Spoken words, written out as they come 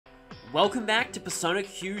Welcome back to Persona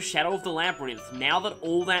Q Shadow of the Labyrinth. Now that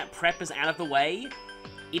all that prep is out of the way,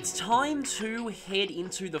 it's time to head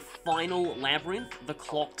into the final labyrinth, the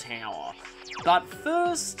Clock Tower. But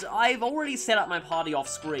first, I've already set up my party off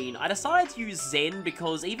screen. I decided to use Zen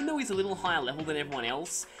because even though he's a little higher level than everyone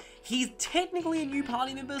else, he's technically a new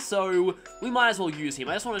party member, so we might as well use him.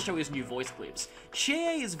 I just want to show his new voice clips.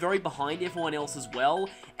 Chie is very behind everyone else as well,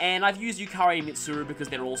 and I've used Yukari and Mitsuru because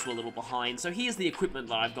they're also a little behind, so here's the equipment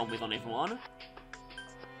that I've gone with on everyone.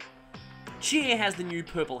 Chie has the new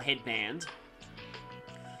purple headband.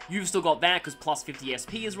 You've still got that because plus 50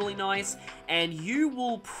 SP is really nice, and you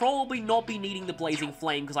will probably not be needing the Blazing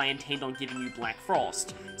Flame because I intend on giving you Black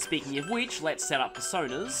Frost. Speaking of which, let's set up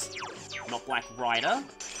personas. Not Black Rider.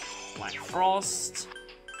 Black Frost.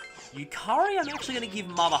 Yukari I'm actually going to give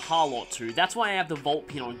Mother Harlot to. That's why I have the Volt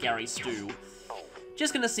pin on Gary Stu.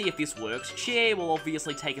 Just going to see if this works. Chie will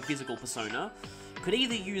obviously take a physical persona. Could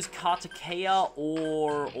either use Kartikeya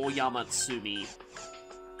or Yamatsumi.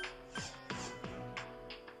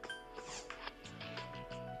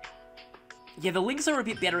 Yeah, the links are a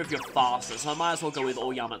bit better if you're faster, so I might as well go with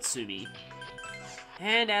Yamatsumi.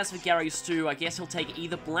 And as for Gary Stu, I guess he'll take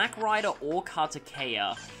either Black Rider or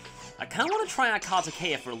Kartikeya. I kind of want to try out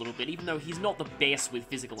Kartikeya for a little bit, even though he's not the best with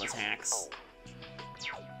physical attacks.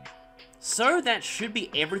 So, that should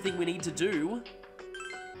be everything we need to do.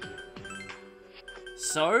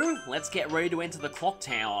 So, let's get ready to enter the Clock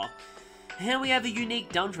Tower. And we have a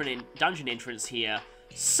unique dungeon entrance here.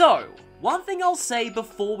 So, one thing I'll say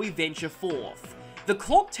before we venture forth. The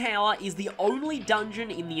Clock Tower is the only dungeon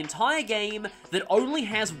in the entire game that only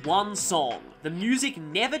has one song. The music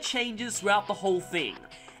never changes throughout the whole thing.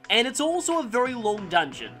 And it's also a very long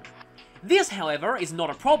dungeon. This, however, is not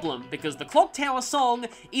a problem, because the Clock Tower song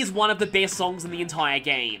is one of the best songs in the entire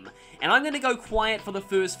game. And I'm going to go quiet for the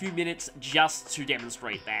first few minutes just to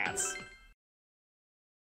demonstrate that.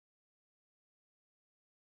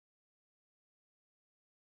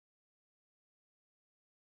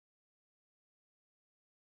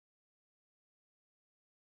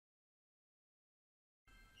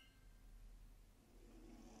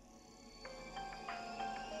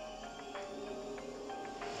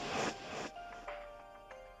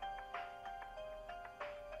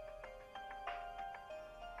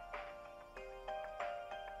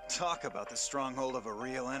 Talk about the stronghold of a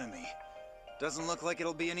real enemy. Doesn't look like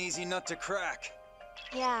it'll be an easy nut to crack.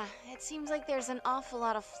 Yeah, it seems like there's an awful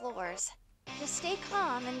lot of floors. Just stay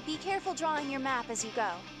calm and be careful drawing your map as you go.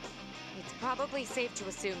 It's probably safe to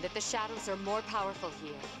assume that the shadows are more powerful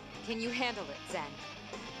here. Can you handle it, Zen?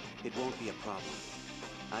 It won't be a problem.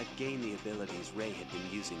 I've gained the abilities Ray had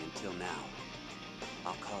been using until now.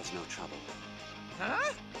 I'll cause no trouble.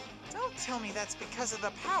 Huh? Don't tell me that's because of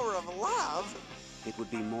the power of love. It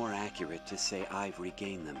would be more accurate to say I've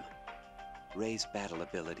regained them. Ray's battle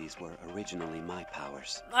abilities were originally my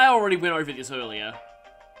powers. I already went over this earlier.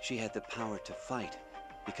 She had the power to fight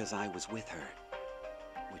because I was with her,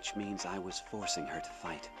 which means I was forcing her to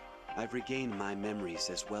fight. I've regained my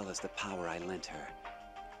memories as well as the power I lent her.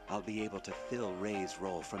 I'll be able to fill Ray's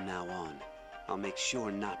role from now on. I'll make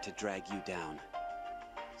sure not to drag you down.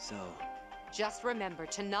 So... just remember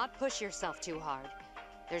to not push yourself too hard.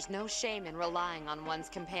 There's no shame in relying on one's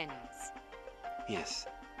companions. Yes,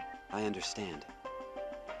 I understand.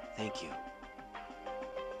 Thank you.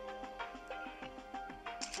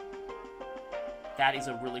 That is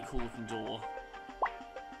a really cool looking door.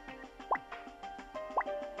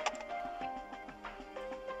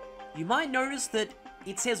 You might notice that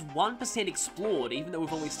it says 1% explored, even though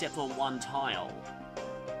we've only stepped on one tile.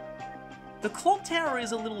 The Clock Tower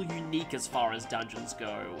is a little unique as far as dungeons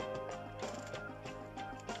go.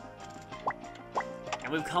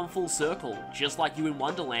 And we've come full circle, just like you in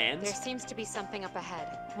Wonderland. There seems to be something up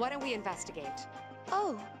ahead. Why don't we investigate?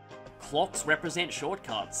 Oh. Clocks represent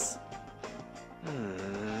shortcuts.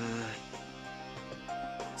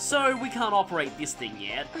 So we can't operate this thing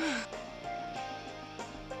yet.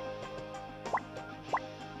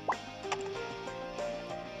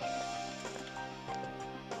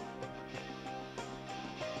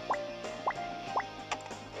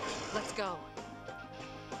 Let's go.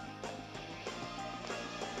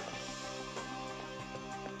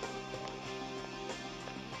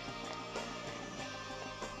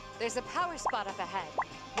 There's a power spot up ahead.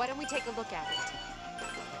 Why don't we take a look at it?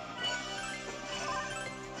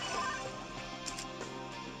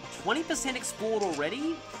 20% explored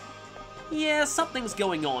already? Yeah, something's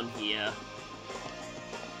going on here.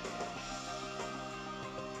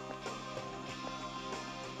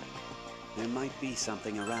 There might be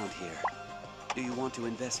something around here. Do you want to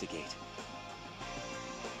investigate?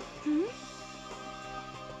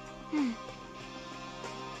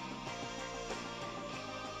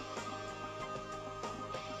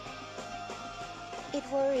 It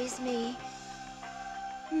worries me.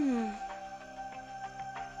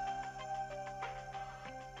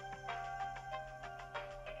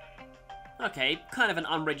 Okay, kind of an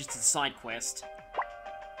unregistered side quest.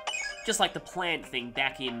 Just like the plant thing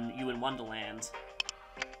back in You in Wonderland.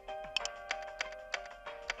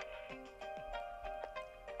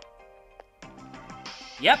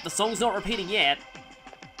 Yep, the song's not repeating yet.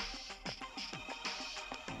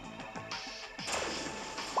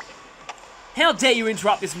 How dare you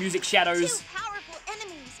interrupt this music, Shadows? Two powerful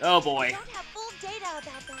enemies. Oh boy. I don't have full data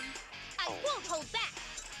about them. I won't hold back.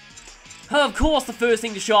 Of course, the first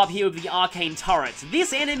thing to show up here would be the arcane turrets.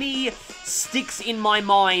 This enemy sticks in my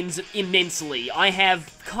mind immensely. I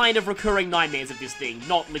have kind of recurring nightmares of this thing.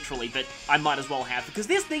 Not literally, but I might as well have, because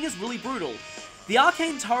this thing is really brutal. The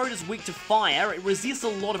arcane turret is weak to fire, it resists a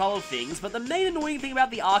lot of other things, but the main annoying thing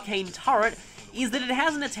about the arcane turret is that it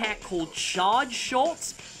has an attack called Charge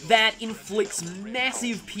Shot that inflicts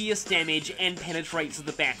massive pierce damage and penetrates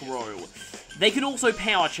the back row. They can also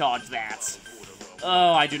power charge that.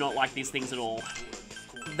 Oh, I do not like these things at all.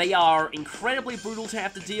 They are incredibly brutal to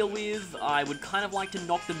have to deal with. I would kind of like to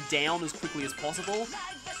knock them down as quickly as possible.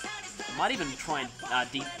 I might even try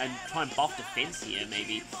and buff defense here,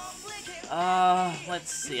 maybe.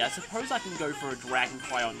 Let's see. I suppose I can go for a Dragon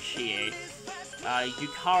Cry on Chie.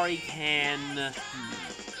 Yukari can...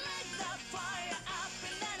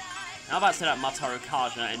 How about set up Mataru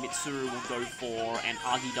Kaja, and Mitsuru will go for an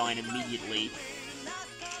Argidyne immediately.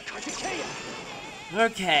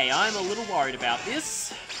 Okay, I'm a little worried about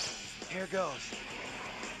this. Here goes.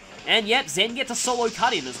 And yep, Zen gets a solo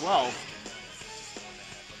cut in as well.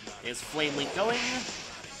 There's Flame Link going.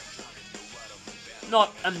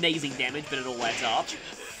 Not amazing damage, but it all adds up.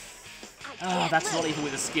 Oh, that's not even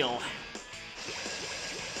with a skill.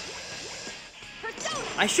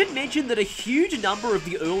 I should mention that a huge number of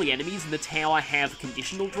the early enemies in the tower have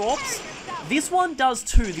conditional drops. This one does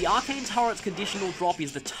too. The Arcane Turret's conditional drop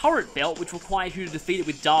is the Turret Belt, which requires you to defeat it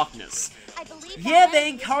with darkness. Yeah, they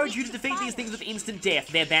encourage you to defeat these things with instant death.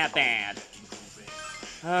 They're that bad.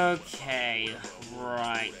 Okay,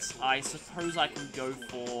 right. I suppose I can go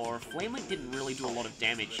for... Flame Link didn't really do a lot of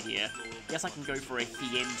damage here. Guess I can go for a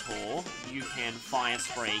Hientor. You can Fire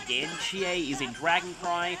Spray again. Chie is in Dragon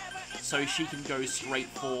Cry, so she can go straight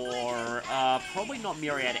for... probably not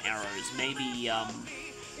Myriad Arrows. Maybe,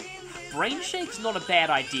 Brain Shake's not a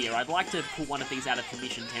bad idea. I'd like to pull one of these out of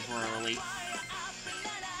commission temporarily.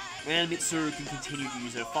 And Mitsuru can continue to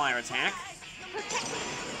use her fire attack.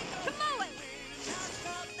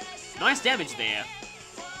 Nice damage there.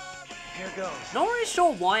 Here goes. Not really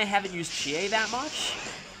sure why I haven't used Chie that much.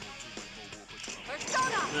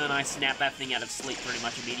 And I snapped that thing out of sleep pretty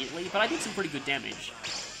much immediately, but I did some pretty good damage.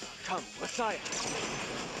 Come, Messiah.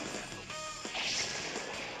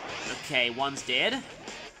 Okay, one's dead.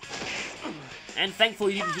 And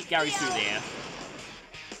thankfully you didn't hit Gary Sue there.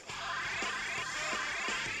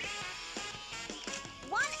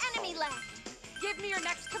 One enemy left. Give me your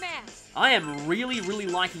next command. I am really, really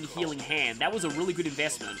liking Healing Hand. That was a really good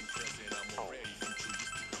investment.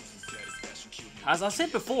 As I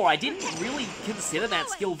said before, I didn't really consider that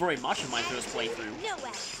skill very much in my first playthrough. No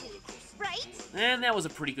attitude, right? And that was a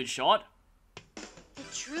pretty good shot. The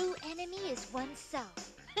true enemy is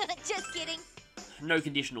oneself. Just kidding. No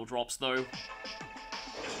conditional drops, though.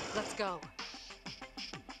 Let's go.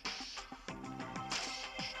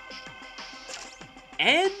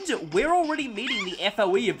 And we're already meeting the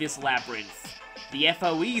FOE of this labyrinth. The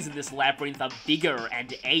FOEs in this labyrinth are bigger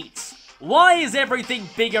and 8. Why is everything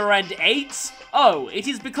bigger and 8? Oh, it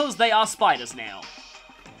is because they are spiders now.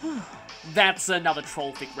 That's another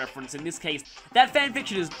Trollfic reference. In this case, that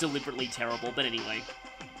fanfiction is deliberately terrible, but anyway.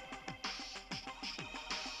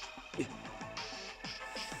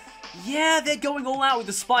 Yeah, they're going all out with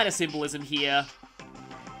the spider symbolism here.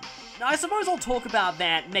 I suppose I'll talk about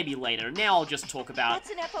that maybe later. Now I'll just talk about... That's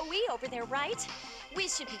an FOE over there, right? We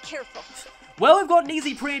should be careful. Well, we've got an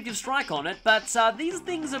easy preemptive strike on it, but these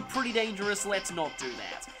things are pretty dangerous. Let's not do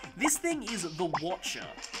that. This thing is the Watcher.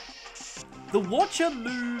 The Watcher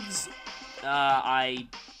moves...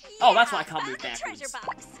 Oh, that's why I can't move backwards. Treasure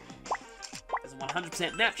box. There's a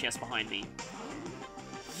 100% map chest behind me.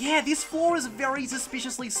 Yeah, this floor is very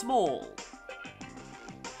suspiciously small.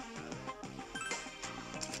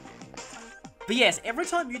 But yes, every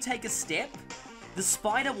time you take a step, the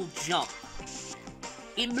spider will jump.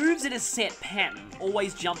 It moves in a set pattern,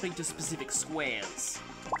 always jumping to specific squares.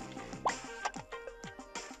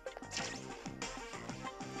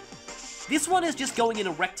 This one is just going in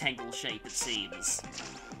a rectangle shape, it seems.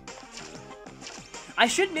 I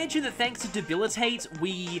should mention that thanks to Debilitate,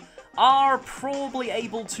 we are probably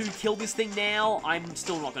able to kill this thing now. I'm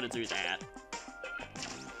still not going to do that.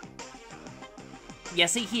 Yeah,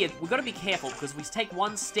 see here, we've got to be careful, because we take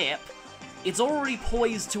one step, it's already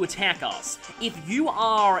poised to attack us. If you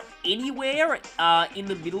are anywhere in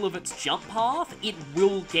the middle of its jump path, it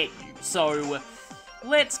will get you. So,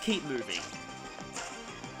 let's keep moving.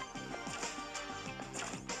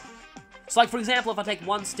 So, like, for example, if I take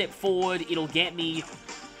one step forward, it'll get me...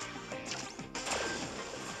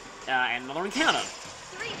 and another encounter.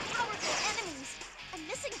 3 powerful enemies. I'm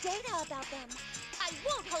missing data about them. I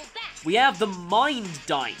won't hold back. We have the Mind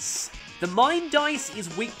Dice. The Mind Dice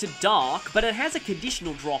is weak to Dark, but it has a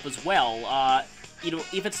conditional drop as well.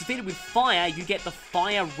 If it's defeated with Fire, you get the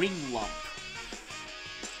Fire Ring Lump.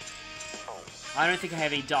 I don't think I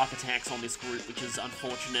have any Dark attacks on this group, which is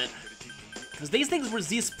unfortunate. Because these things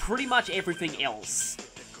resist pretty much everything else.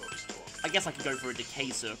 I guess I could go for a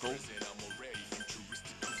Decay Circle.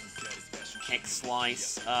 Hex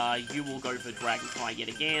Slice. You will go for Dragon Cry yet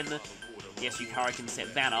again. Yes, Yukari can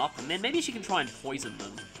set that up. And then maybe she can try and poison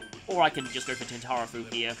them. Or I can just go for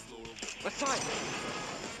Tentarafu here. Let's try it.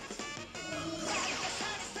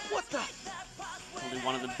 What the? Only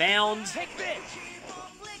one of them bound. Take this!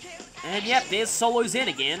 And yep, there's Solo Zen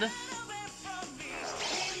again.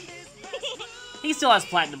 He still has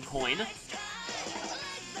Platinum Coin.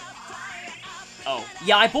 Oh,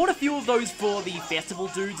 yeah, I bought a few of those for the festival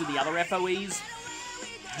dudes and the other FOEs.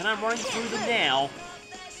 And I'm running through them now.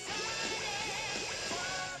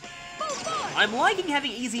 I'm liking having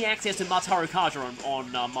easy access to Mataru Kaja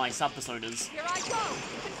on my sub-personas. Here I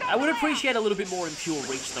go! I would appreciate a little bit more in Pure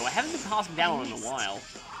Reach, though. I haven't been passing down on it in a while.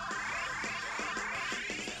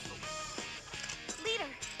 Leader,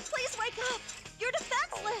 please wake up. You're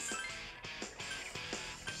defenseless.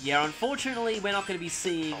 Yeah, unfortunately, we're not going to be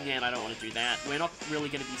seeing... And I don't want to do that. We're not really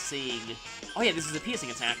going to be seeing... Oh yeah, this is a piercing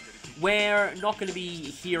attack. We're not going to be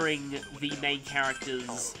hearing the main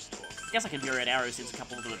characters... I guess I can myriad arrows since a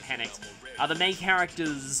couple of them are panicked. The main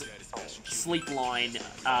character's sleep line,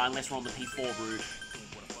 unless we're on the P4 route.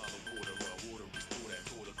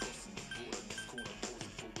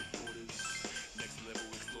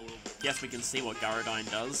 Yes, we can see what Garadine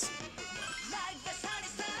does.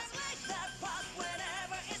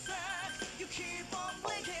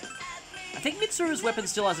 I think Mitsuru's weapon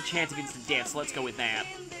still has a chance of instant death, so let's go with that.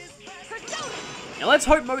 Now let's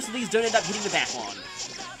hope most of these don't end up hitting the back line.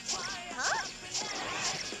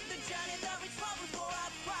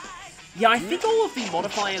 Yeah, I think all of the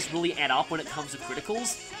modifiers really add up when it comes to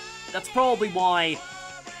criticals. That's probably why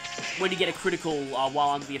when you get a critical while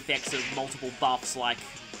under the effects of multiple buffs like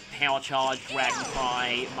Power Charge, Dragon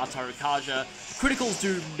Cry, Mataru Kaja, criticals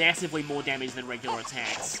do massively more damage than regular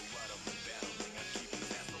attacks.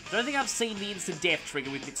 I don't think I've seen the instant death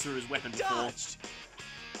trigger with Mitsuru's weapon before.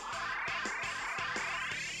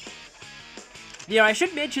 Yeah, I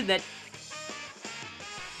should mention that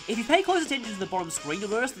if you pay close attention to the bottom screen, you'll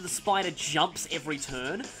notice that the spider jumps every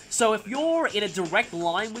turn. So if you're in a direct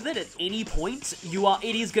line with it at any point,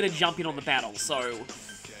 it is going to jump in on the battle. So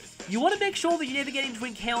you want to make sure that you never get into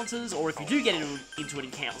encounters, or if you do get into an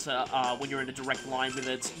encounter when you're in a direct line with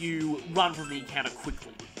it, you run from the encounter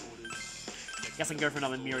quickly. Guess I can go for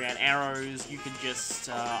another myriad arrows. You can just,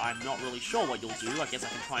 I'm not really sure what you'll do. I guess I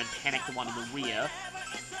can try and panic the one in the rear,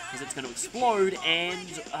 because it's going to explode, and,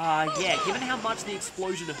 yeah, given how much the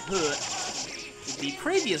explosion hurt with the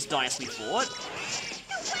previous dice we fought,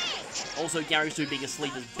 also Gary's being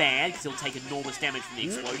asleep is bad, because he'll take enormous damage from the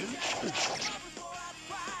explosion.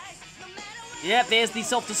 Yep, there's the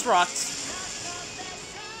self-destruct.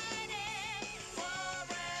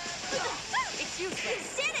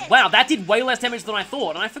 Wow, that did way less damage than I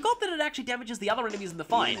thought, and I forgot that it actually damages the other enemies in the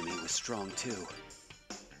fight. The enemy was strong too.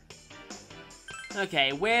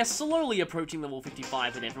 Okay, we're slowly approaching level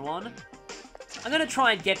 55 with everyone. I'm gonna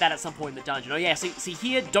try and get that at some point in the dungeon. Oh yeah, see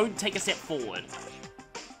here, don't take a step forward.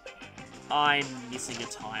 I'm missing a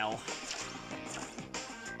tile.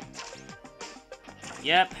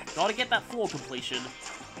 Yep, gotta get that floor completion.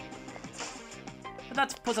 But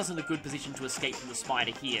that puts us in a good position to escape from the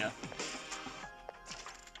spider here.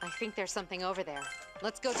 I think there's something over there.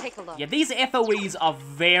 Let's go take a look. Yeah, these FOEs are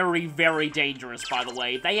very, very dangerous, by the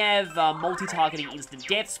way. They have multi-targeting instant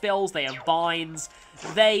death spells, they have binds,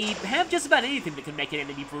 they have just about anything that can make an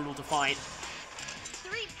enemy brutal to fight.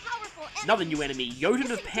 3 powerful enemies. Another new enemy,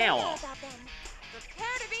 Jotun of Power.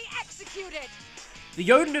 Prepare to be executed! The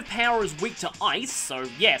Jotun of Power is weak to ice, so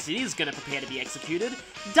yes, it is going to prepare to be executed.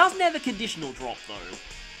 Doesn't have a conditional drop, though.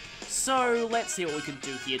 So, let's see what we can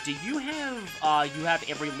do here. Do you have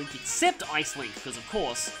every link except Ice Link, because of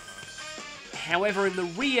course. However, in the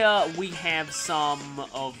rear, we have some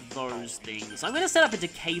of those things. I'm going to set up a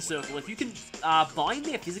decay circle. If you can bind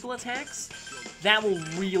their physical attacks, that will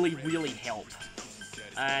really, really help.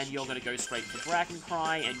 And you're going to go straight for Dragon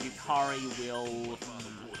Cry, and Yukari will...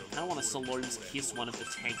 I don't want to Salome's Kiss one of the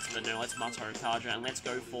tanks, but no, let's Mato Kaja, and let's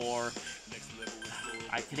go for...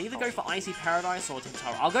 I can either go for Icy Paradise or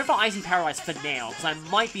Tentara. I'll go for Icy Paradise for now, because I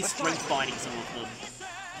might be Strength Binding some of them.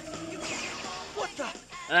 What the?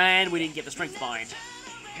 And we didn't get the Strength Bind.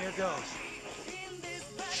 Here goes.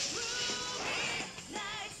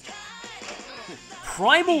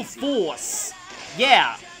 Primal Force!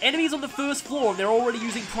 Yeah, enemies on the first floor and they're already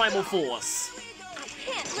using Primal Force. I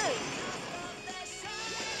can't move.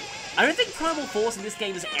 I don't think Primal Force in this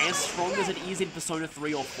game is as strong as it is in Persona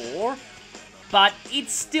 3 or 4, but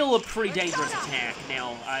it's still a pretty dangerous attack.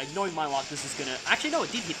 Now, knowing my luck, this is gonna... Actually, no,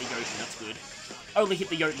 it did hit the Jotun, that's good. Only hit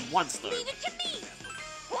the Jotun once, though. Leave it to me.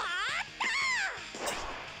 What?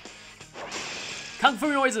 Kung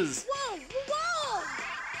Fu noises! Whoa, whoa!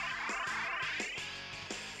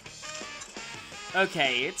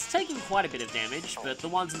 Okay, it's taking quite a bit of damage, but the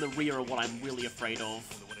ones in the rear are what I'm really afraid of.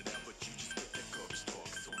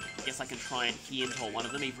 I guess I can try and key into one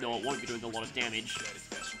of them, even though it won't be doing a lot of damage,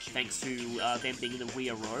 thanks to them being in the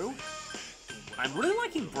rear row. I'm really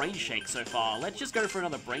liking Brain Shake so far. Let's just go for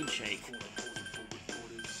another Brain Shake.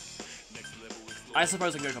 I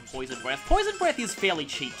suppose I can go for Poison Breath. Poison Breath is fairly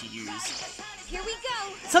cheap to use. Here we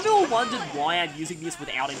go. Some people wondered why I'm using this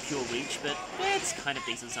without Impure Reach, but it's kind of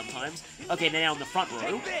decent sometimes. Okay, now in the front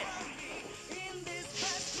row.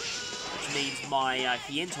 Which means my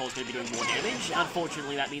Hiento is going to be doing more damage.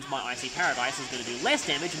 Unfortunately, that means my Icy Paradise is going to do less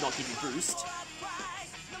damage and not give me boost.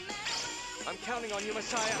 I'm counting on you,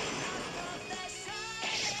 Messiah.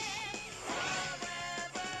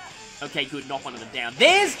 Okay, good, knock one of them down.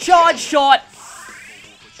 There's Charge Shot!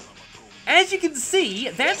 As you can see,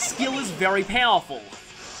 that skill is very powerful.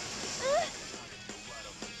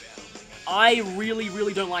 I really,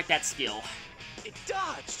 really don't like that skill. It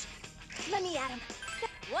dodged. Let me at him.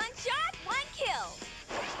 One shot, one kill.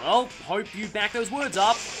 Well, hope you back those words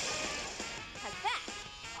up. How's that?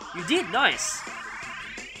 You did, nice.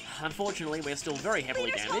 Unfortunately, we're still very heavily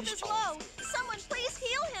Leader's health damaged. is low. Someone please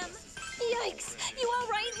heal him. Yikes. You all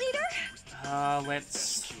right, leader?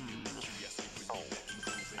 Let's...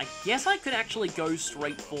 I guess I could actually go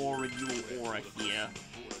straight for Renewal Aura here.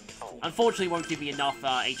 Unfortunately, it won't give me enough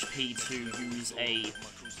HP to use a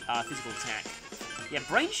physical attack. Yeah,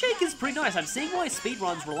 Brain Shake is pretty nice. I'm seeing why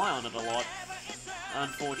speedruns rely on it a lot.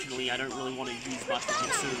 Unfortunately, I don't really want to use much of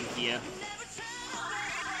Mitsuru here.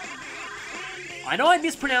 I know I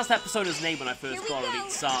mispronounced that Persona's name when I first got it.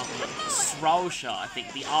 It's, Sraosha, I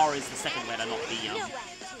think. The R is the second letter, not the,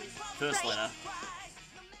 first letter.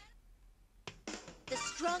 The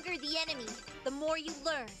stronger the enemy, the more you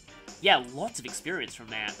learn. Yeah, lots of experience from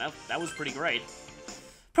that. That was pretty great.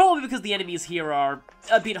 Probably because the enemies here are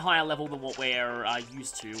a bit higher level than what we're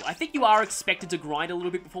used to. I think you are expected to grind a little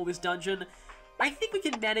bit before this dungeon. I think we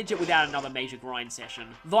can manage it without another major grind session.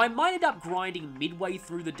 Though I might end up grinding midway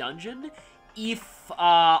through the dungeon if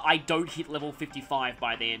I don't hit level 55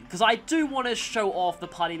 by then. Because I do want to show off the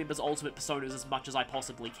party members' ultimate personas as much as I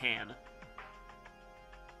possibly can.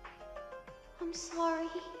 I'm sorry.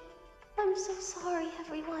 I'm so sorry,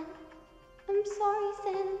 everyone. I'm sorry,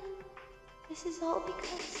 Zen. This is all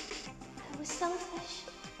because I was selfish.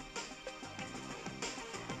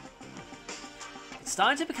 It's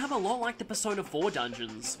starting to become a lot like the Persona 4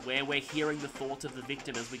 dungeons, where we're hearing the thoughts of the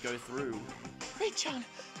victim as we go through. Rei-chan,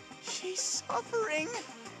 she's suffering.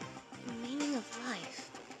 The meaning of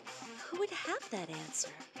life. Who would have that answer?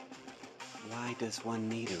 Why does one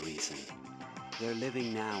need a reason? They're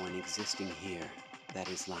living now and existing here. That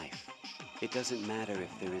is life. It doesn't matter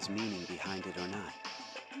if there is meaning behind it or not.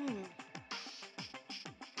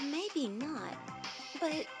 Maybe not,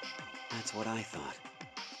 but... That's what I thought.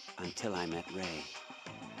 Until I met Rei.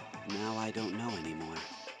 Now I don't know anymore.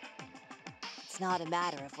 It's not a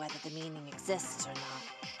matter of whether the meaning exists or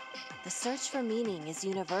not. The search for meaning is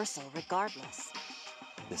universal regardless.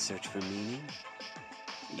 The search for meaning?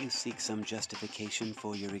 You seek some justification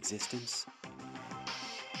for your existence?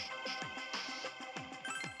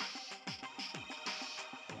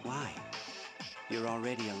 Why? You're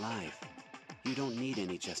already alive. You don't need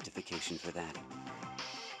any justification for that.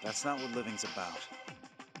 That's not what living's about.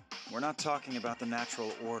 We're not talking about the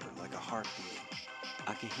natural order like a heart beating.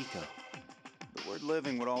 Akihiko. The word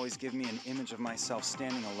living would always give me an image of myself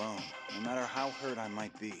standing alone, no matter how hurt I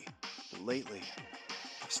might be. But lately,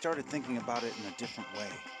 I've started thinking about it in a different way.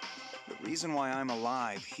 The reason why I'm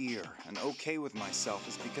alive here and okay with myself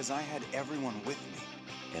is because I had everyone with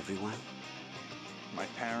me. Everyone? My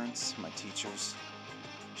parents, my teachers,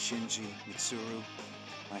 Shinji, Mitsuru,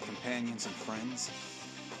 my companions and friends,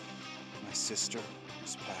 my sister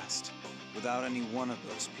who's passed. Without any one of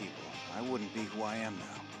those people, I wouldn't be who I am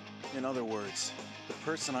now. In other words, the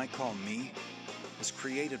person I call me was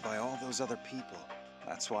created by all those other people.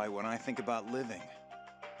 That's why when I think about living,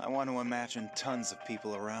 I want to imagine tons of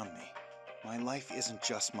people around me. My life isn't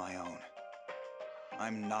just my own.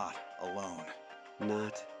 I'm not alone.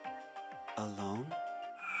 Not alone?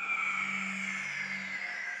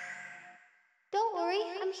 Don't worry,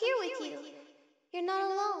 I'm here with you. You're not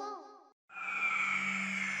alone.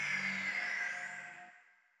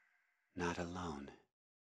 Not alone.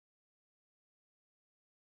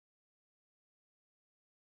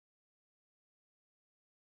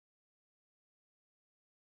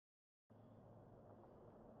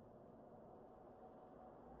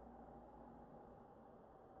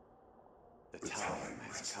 The time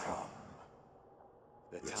has come.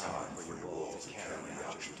 The time for you all to carry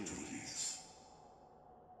out your duties.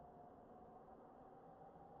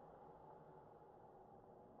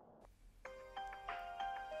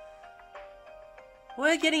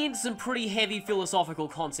 We're getting into some pretty heavy philosophical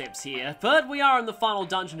concepts here, but we are in the final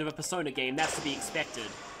dungeon of a Persona game, that's to be expected.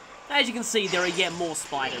 As you can see, there are yet more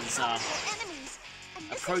spiders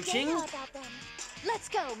approaching. Let's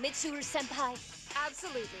go, Mitsuru-senpai.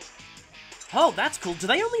 Absolutely. Oh, that's cool. Do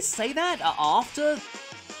they only say that after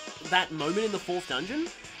that moment in the 4th dungeon?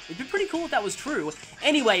 It'd be pretty cool if that was true.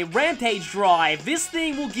 Anyway, Rampage Drive. This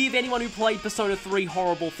thing will give anyone who played Persona 3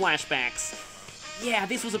 horrible flashbacks. Yeah,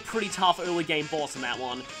 this was a pretty tough early game boss in that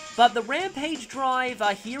one. But the Rampage Drive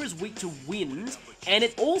here is weak to wind, and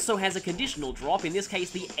it also has a conditional drop, in this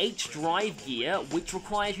case the H Drive gear, which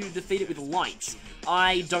requires you to defeat it with lights.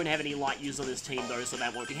 I don't have any light use on this team though, so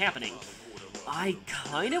that won't be happening. I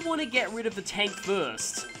kind of want to get rid of the tank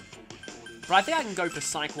first. But I think I can go for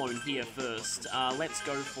Cyclone here first. Let's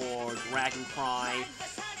go for Dragon Cry.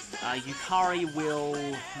 Yukari will...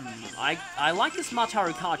 I like this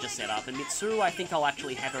Mataru Kaja setup, and Mitsuru, I think I'll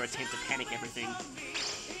actually have her attempt to panic everything.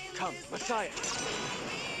 Come, Messiah.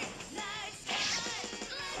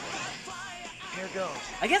 Here goes.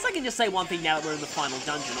 I guess I can just say one thing now that we're in the final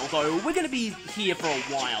dungeon, although we're going to be here for a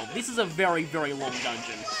while. This is a very, very long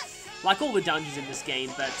dungeon. Like all the dungeons in this game,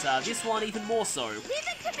 but this one even more so. Leave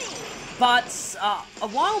it to me. But a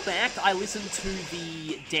while back, I listened to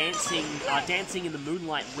the Dancing in the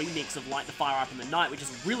Moonlight remix of Light the Fire Up in the Night, which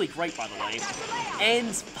is really great, by the way.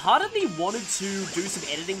 And part of me wanted to do some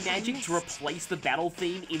editing magic to replace the battle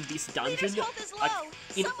theme in this dungeon, like,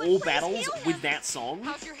 in all battles, with that song.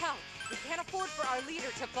 How's your health? We can't afford for our leader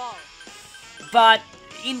to fall. But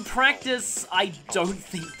in practice, I don't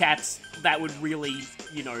think that would really,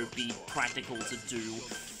 you know, be practical to do.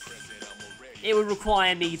 It would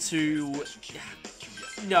require me to...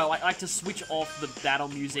 No, I like to switch off the battle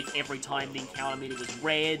music every time the encounter meter was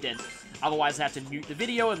read, and otherwise I have to mute the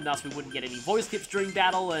video, and thus we wouldn't get any voice clips during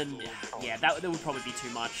battle, and yeah, that would probably be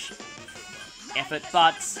too much effort.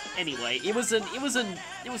 But anyway, it was a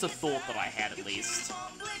thought that I had at least.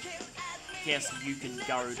 Guess you can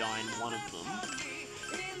Garudyne one of them.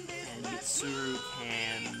 And Mitsuru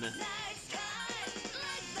can...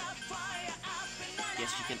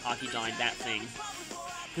 Guess you can Archidyne that thing.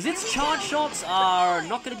 Because its charge shots are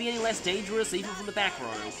not going to be any less dangerous even from the back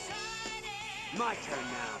row. My turn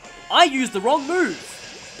now. I used the wrong move!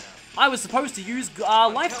 I was supposed to use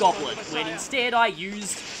Life Goblet, when instead I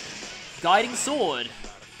used Guiding Sword.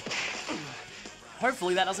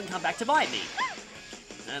 Hopefully that doesn't come back to bite me.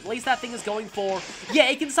 At least that thing is going for... Yeah,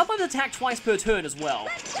 it can sometimes attack twice per turn as well.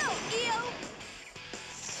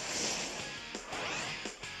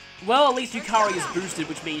 Well, at least Yukari is boosted,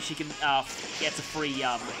 which means she can get a free...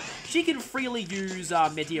 she can freely use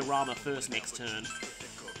Mediarama first next turn.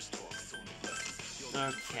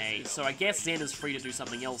 Okay, so I guess Zen is free to do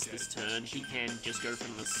something else this turn. He can just go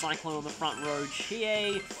for the Cyclone on the front row.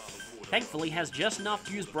 Chie, thankfully, has just enough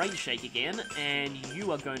to use Brain Shake again, and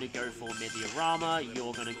you are going to go for Mediarama,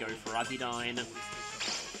 you're going to go for Archidyne.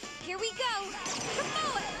 Here we go.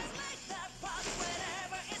 Come on.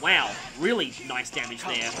 Wow, really nice damage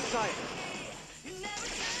there.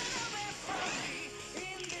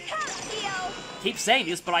 Keep saying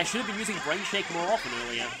this, but I should have been using Brain Shake more often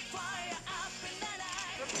earlier.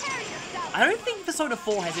 I don't think Persona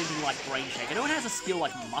 4 has anything like Brain Shake. I know it has a skill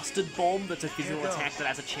like Mustard Bomb that's a physical attack that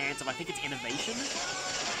has a chance of, I think it's Innovation.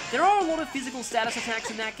 There are a lot of physical status attacks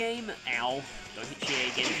in that game. Ow. Don't hit Chie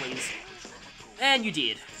again, please. And you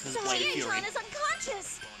did, because Blade of Fury. Is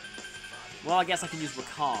unconscious. Well, I guess I can use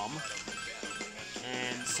Recalm.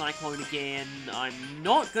 And Cyclone again. I'm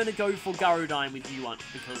not going to go for Garodine with you,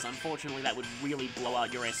 because unfortunately that would really blow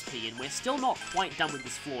out your SP, and we're still not quite done with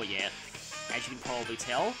this floor yet, as you can probably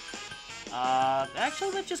tell.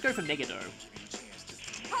 Actually, let's just go for Megado.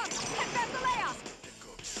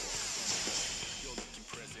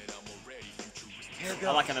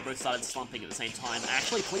 I like how they both started slumping at the same time.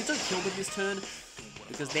 Actually, please don't kill them this turn,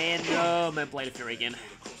 because then... Oh, my Blade of Fury again.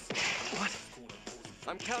 What?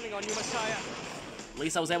 I'm counting on you, Messiah. At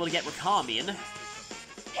least I was able to get Rakam in. Hit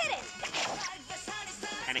it!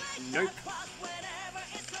 Panic. Nope.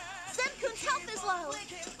 Zenkun's health is low.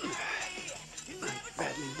 I'm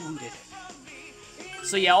badly wounded.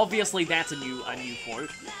 So yeah, obviously that's a new quote.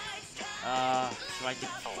 Should I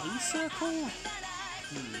decay circle?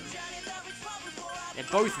 They're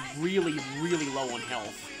both really, really low on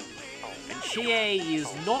health. And Chie is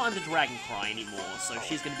not under Dragon Cry anymore, so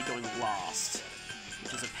she's going to be going last.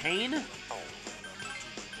 Which is a pain.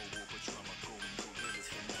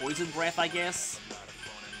 Poison Breath, I guess.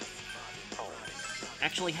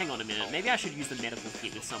 Actually, hang on a minute. Maybe I should use the medical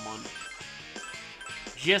kit with someone.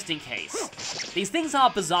 Just in case. These things are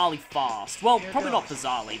bizarrely fast. Well, probably not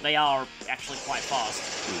bizarrely. They are actually quite fast.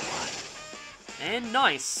 And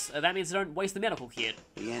nice. That means I don't waste the medical kit.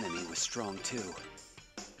 The enemy was strong too.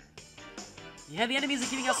 Yeah, the enemies are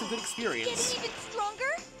giving us some good experience. Getting even stronger?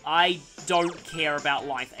 I don't care about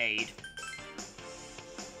life aid.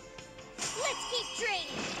 Let's keep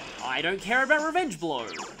draining. I don't care about Revenge Blow.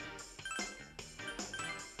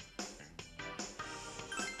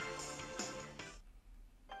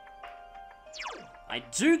 I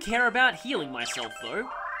do care about healing myself, though.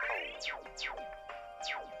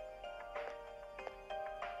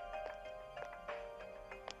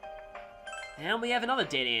 And we have another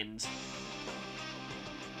dead end.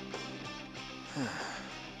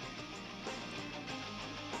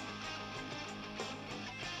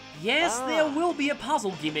 Yes, there will be a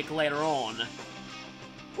puzzle gimmick later on.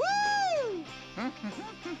 Woo!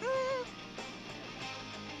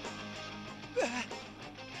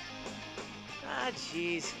 Ah,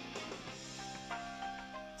 jeez.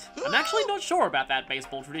 I'm actually not sure about that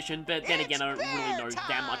baseball tradition, but then again, I don't really know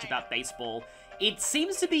that much about baseball. It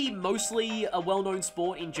seems to be mostly a well-known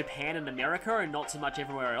sport in Japan and America, and not so much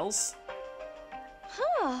everywhere else.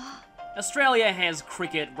 Huh. Australia has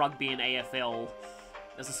cricket, rugby, and AFL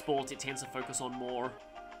as a sport it tends to focus on more.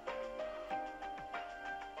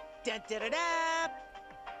 Da da da da.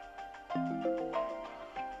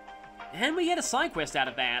 And we get a side quest out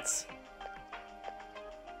of that.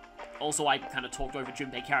 Also, I kind of talked over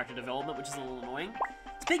Junpei character development, which is a little annoying.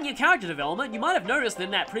 Speaking of character development, you might have noticed that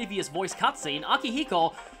in that previous voice cutscene,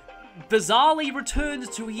 Akihiko bizarrely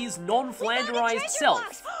returned to his non-flanderized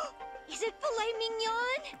self. Is it filet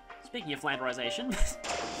mignon? Speaking of flanderization,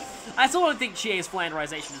 I still don't think Chie's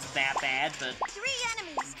flanderization is that bad, but 3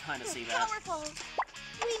 enemies. I kind of see They're that. powerful.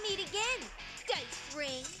 We meet again, Dice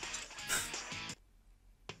Ring.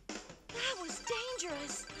 That was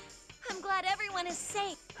dangerous. I'm glad everyone is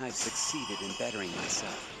safe. I've succeeded in bettering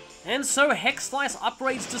myself. And so Hex Slice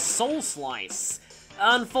upgrades to Soul Slice.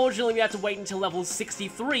 Unfortunately, we have to wait until level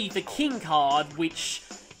 63 for King card, which,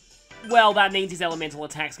 well, that means his elemental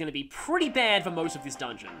attack's going to be pretty bad for most of this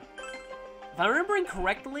dungeon. If I'm remembering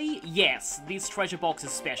correctly, yes, this treasure box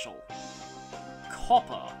is special.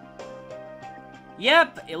 Copper.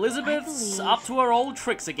 Yep, Elizabeth's up to her old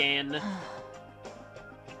tricks again.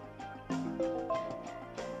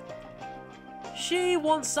 She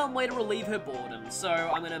wants some way to relieve her boredom, so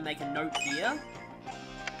I'm gonna make a note here.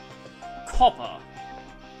 Copper.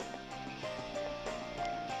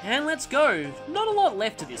 And let's go. Not a lot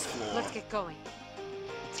left to this floor. Let's get going.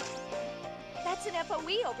 That's an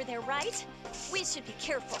FOE over there, right? We should be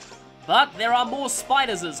careful. But there are more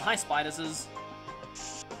Spiderses. Hi, Spiderses.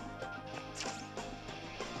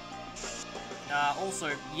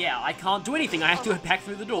 Also, yeah, I can't do anything. I have to go back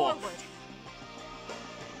through the door. Forward.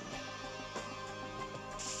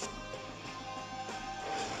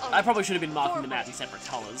 I probably should have been marking them out in separate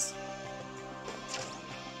colors.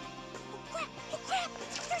 Oh crap!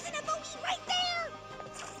 There's an FOE right there!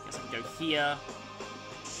 Guess I can go here.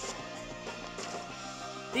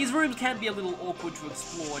 These rooms can be a little awkward to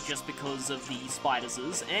explore just because of the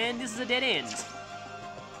Spiderses, and this is a dead end.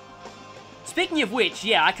 Speaking of which,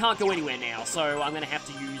 yeah, I can't go anywhere now, so I'm gonna have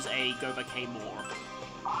to use a Gova K more.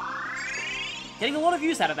 Getting a lot of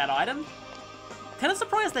use out of that item. Kind of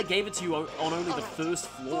surprised they gave it to you on only the first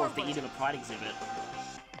floor of the Eden of Pride exhibit.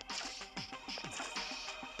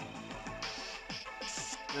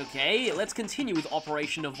 Okay, let's continue with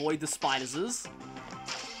Operation Avoid the Spiderses.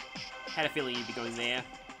 Had a feeling you'd be going there.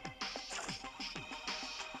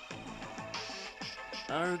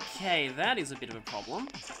 Okay, that is a bit of a problem.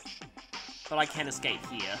 But I can escape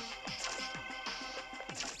here.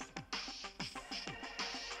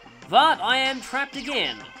 But I am trapped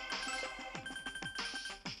again.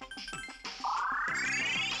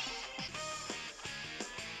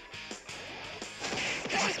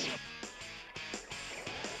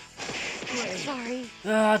 Sorry.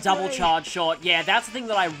 Double charge shot. Yeah, that's the thing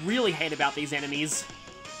that I really hate about these enemies.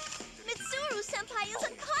 Mitsuru-senpai is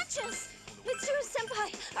unconscious!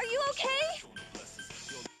 Mitsuru-senpai, are you okay?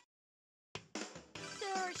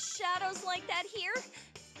 There are shadows like that here?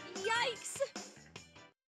 Yikes!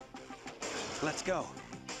 Let's go.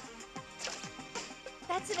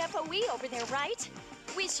 That's an FOE over there, right?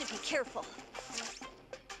 We should be careful.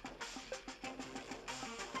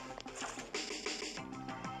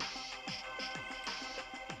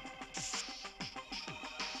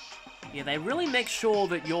 Yeah, they really make sure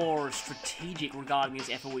that you're strategic regarding these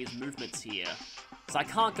FOE's movements here. So I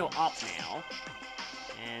can't go up now.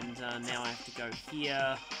 And now I have to go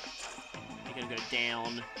here. You're gonna go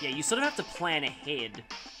down. Yeah, you sort of have to plan ahead.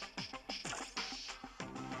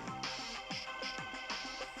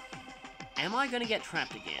 Am I gonna get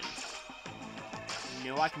trapped again?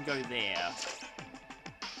 No, I can go there.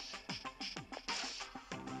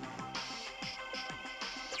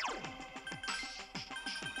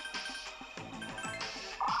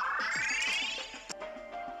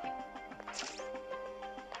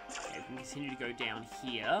 Continue to go down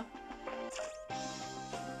here. At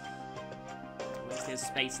least there's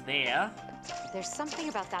space there. There's something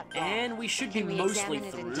about that ball. And we should be mostly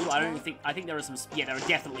through. I think there are some. Yeah, there are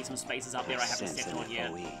definitely some spaces up there I haven't stepped on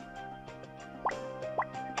yet.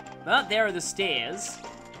 But there are the stairs.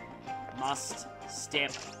 Must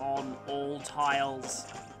step on all tiles.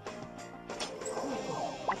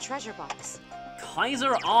 A treasure box.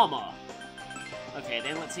 Kaiser armor. Okay,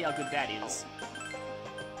 then let's see how good that is.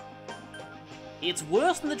 It's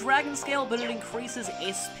worse than the Dragon Scale, but it increases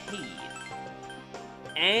SP.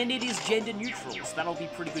 And it is gender neutral, so that'll be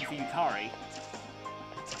pretty good for Yukari.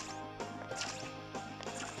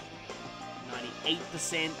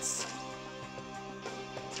 98%.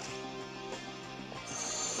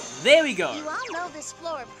 There we go! You all know this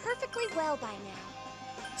floor perfectly well by now.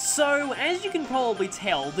 So, as you can probably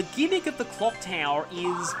tell, the gimmick of the clock tower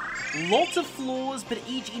is lots of floors, but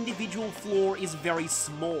each individual floor is very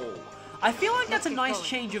small. I feel like that's a nice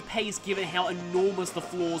change of pace given how enormous the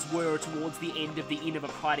floors were towards the end of the Inn of a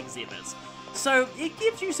Pride exhibit. So it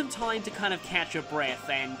gives you some time to kind of catch your breath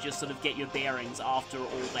and just sort of get your bearings after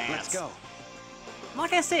all that. Let's go.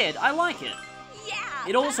 Like I said, I like it. Yeah!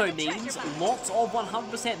 It also means lots of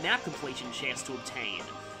 100% map completion chests to obtain.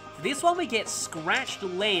 For this one we get Scratched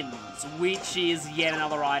Lens, which is yet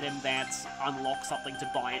another item that unlocks something to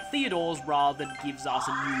buy at Theodore's rather than gives us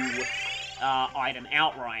a new item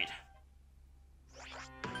outright.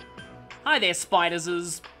 Hi there,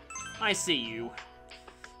 Spiderses. I see you.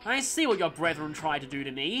 I see what your brethren tried to do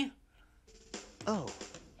to me. Oh.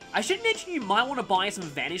 I should mention you might want to buy some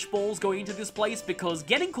Vanish Balls going into this place because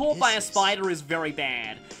getting caught by a spider is very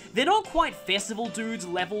bad. They're not quite Festival Dudes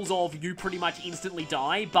levels of you pretty much instantly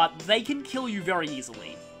die, but they can kill you very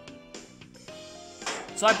easily.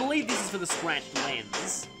 So I believe this is for the Scratched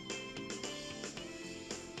Lens.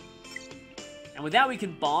 And with that we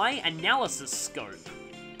can buy Analysis Scope.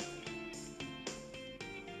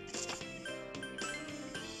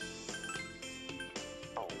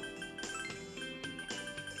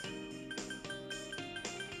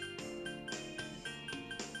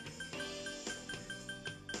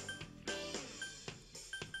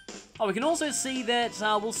 Oh, we can also see that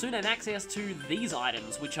we'll soon have access to these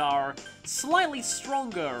items, which are slightly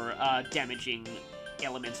stronger damaging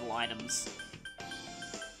elemental items.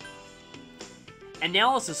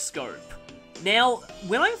 Analysis Scope. Now,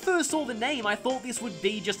 when I first saw the name, I thought this would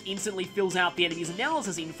be just instantly fills out the enemy's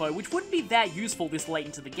analysis info, which wouldn't be that useful this late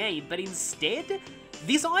into the game, but instead,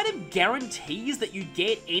 this item guarantees that you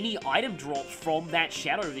get any item drops from that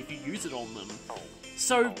shadow if you use it on them.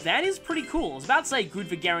 So that is pretty cool. I was about to say good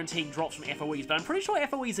for guaranteeing drops from FOEs, but I'm pretty sure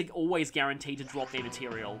FOEs are always guaranteed to drop their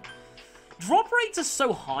material. Drop rates are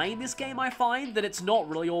so high in this game, I find, that it's not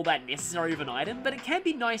really all that necessary of an item, but it can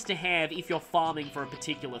be nice to have if you're farming for a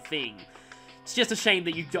particular thing. It's just a shame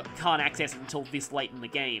that you can't access it until this late in the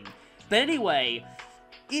game. But anyway,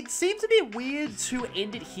 it seems a bit weird to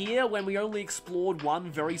end it here when we only explored one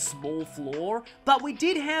very small floor, but we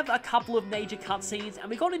did have a couple of major cutscenes and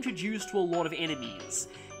we got introduced to a lot of enemies.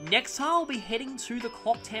 Next time I'll be heading to the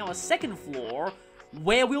Clock Tower 2nd floor,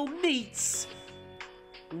 where we'll meet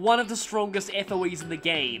one of the strongest FOEs in the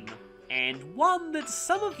game, and one that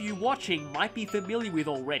some of you watching might be familiar with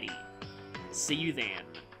already. See you then.